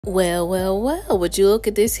Well, would you look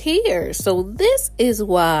at this here? So this is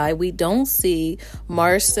why we don't see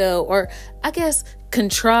Marsau, or I guess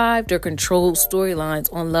contrived or controlled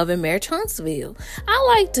storylines on Love and Marriage Huntsville.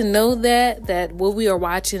 I like to know that what we are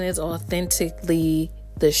watching is authentically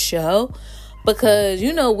the show. Because,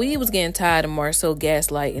 we was getting tired of Marsau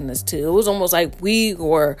gaslighting us too. It was almost like we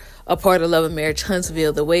were a part of Love and Marriage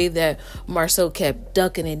Huntsville. The way that Marsau kept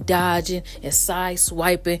ducking and dodging and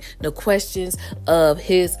side-swiping the questions of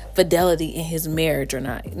his fidelity in his marriage or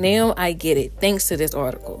not. Now I get it. Thanks to this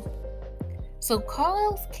article. So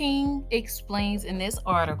Carlos King explains in this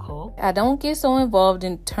article, I don't get so involved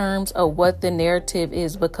in terms of what the narrative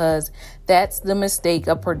is because that's the mistake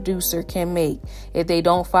a producer can make if they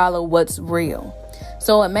don't follow what's real.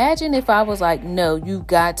 So imagine if I was like, no, you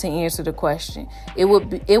got to answer the question. It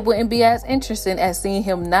wouldn't be as interesting as seeing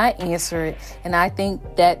him not answer it. And I think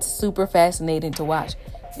that's super fascinating to watch.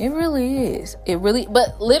 It really is.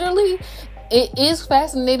 But literally, it is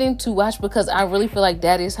fascinating to watch because I really feel like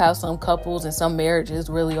that is how some couples and some marriages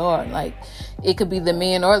really are. Like, it could be the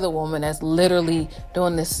man or the woman that's literally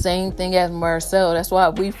doing the same thing as Marsau. That's why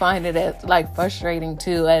we find it as frustrating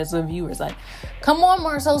too as the viewers. Like, come on,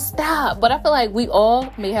 Marsau, stop. But I feel like we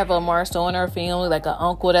all may have a Marsau in our family, like an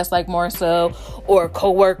uncle that's like Marsau, or a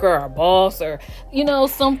coworker or a boss, or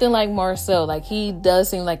something like Marsau. Like, he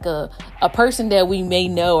does seem like a person that we may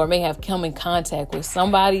know or may have come in contact with,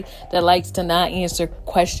 somebody that likes to not answer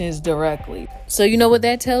questions directly. So you know what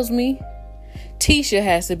that tells me? Tisha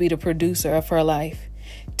has to be the producer of her life.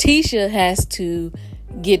 Tisha has to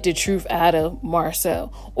get the truth out of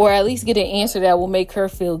Marsau, or at least get an answer that will make her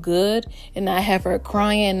feel good and not have her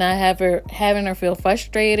crying, not having her feel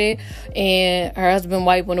frustrated, and her husband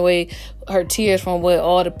wiping away her tears from what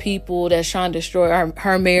all the people that's trying to destroy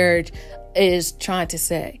her marriage is trying to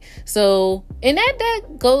say. So, and that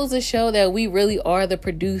goes to show that we really are the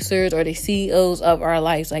producers or the CEOs of our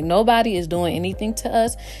lives. Like, nobody is doing anything to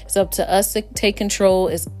us. It's up to us to take control.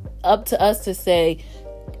 It's up to us to say,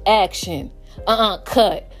 action,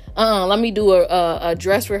 cut. Let me do a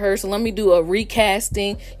dress rehearsal. Let me do a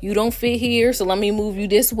recasting. You don't fit here, so let me move you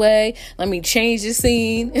this way. Let me change the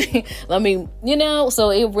scene. Let me,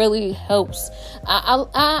 so it really helps.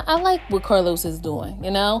 I like what Carlos is doing,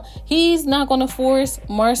 He's not going to force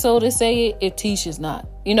Marsau to say it if Tisha's not.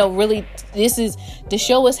 Really, the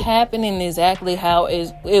show is happening exactly how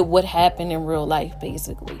it would happen in real life,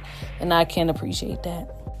 basically. And I can appreciate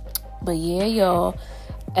that. But yeah, y'all.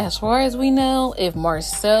 As far as we know, if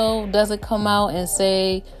Marsau doesn't come out and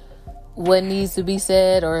say what needs to be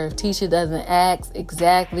said, or if Tisha doesn't ask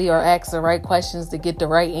exactly or ask the right questions to get the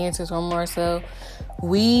right answers from Marsau,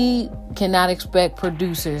 we cannot expect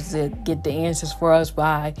producers to get the answers for us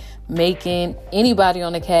by making anybody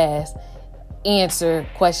on the cast answer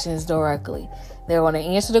questions directly. They're going to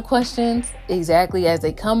answer the questions exactly as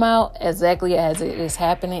they come out, exactly as it is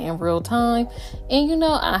happening in real time. And,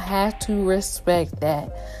 I have to respect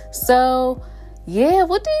that. So, yeah,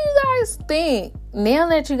 what do you guys think? Now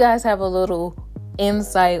that you guys have a little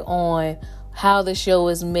insight on how the show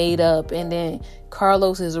is made up and then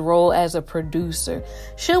Carlos's role as a producer,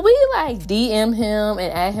 should we DM him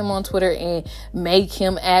and add him on Twitter and make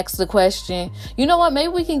him ask the question? You know what? Maybe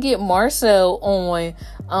we can get Marsau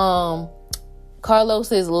on,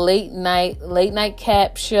 Carlos's late night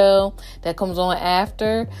cap show that comes on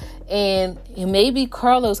after, and maybe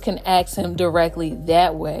Carlos can ask him directly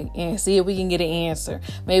that way and see if we can get an answer.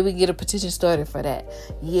 Maybe we can get a petition started for that.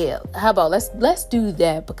 Yeah, how about let's do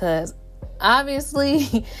that, because obviously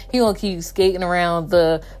he gonna keep skating around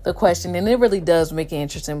the question, and it really does make it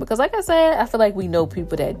interesting because, like I said, I feel like we know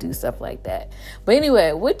people that do stuff like that. But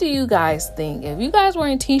anyway, what do you guys think? If you guys were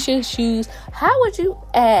in Tisha's shoes, how would you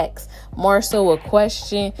ask Marsau a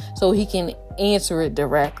question so he can answer it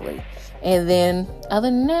directly? And then other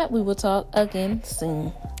than that, we will talk again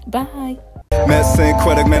soon. Bye.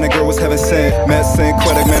 Synquette, man, the girl was having sin.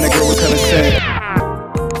 Synquette, man, the girl was having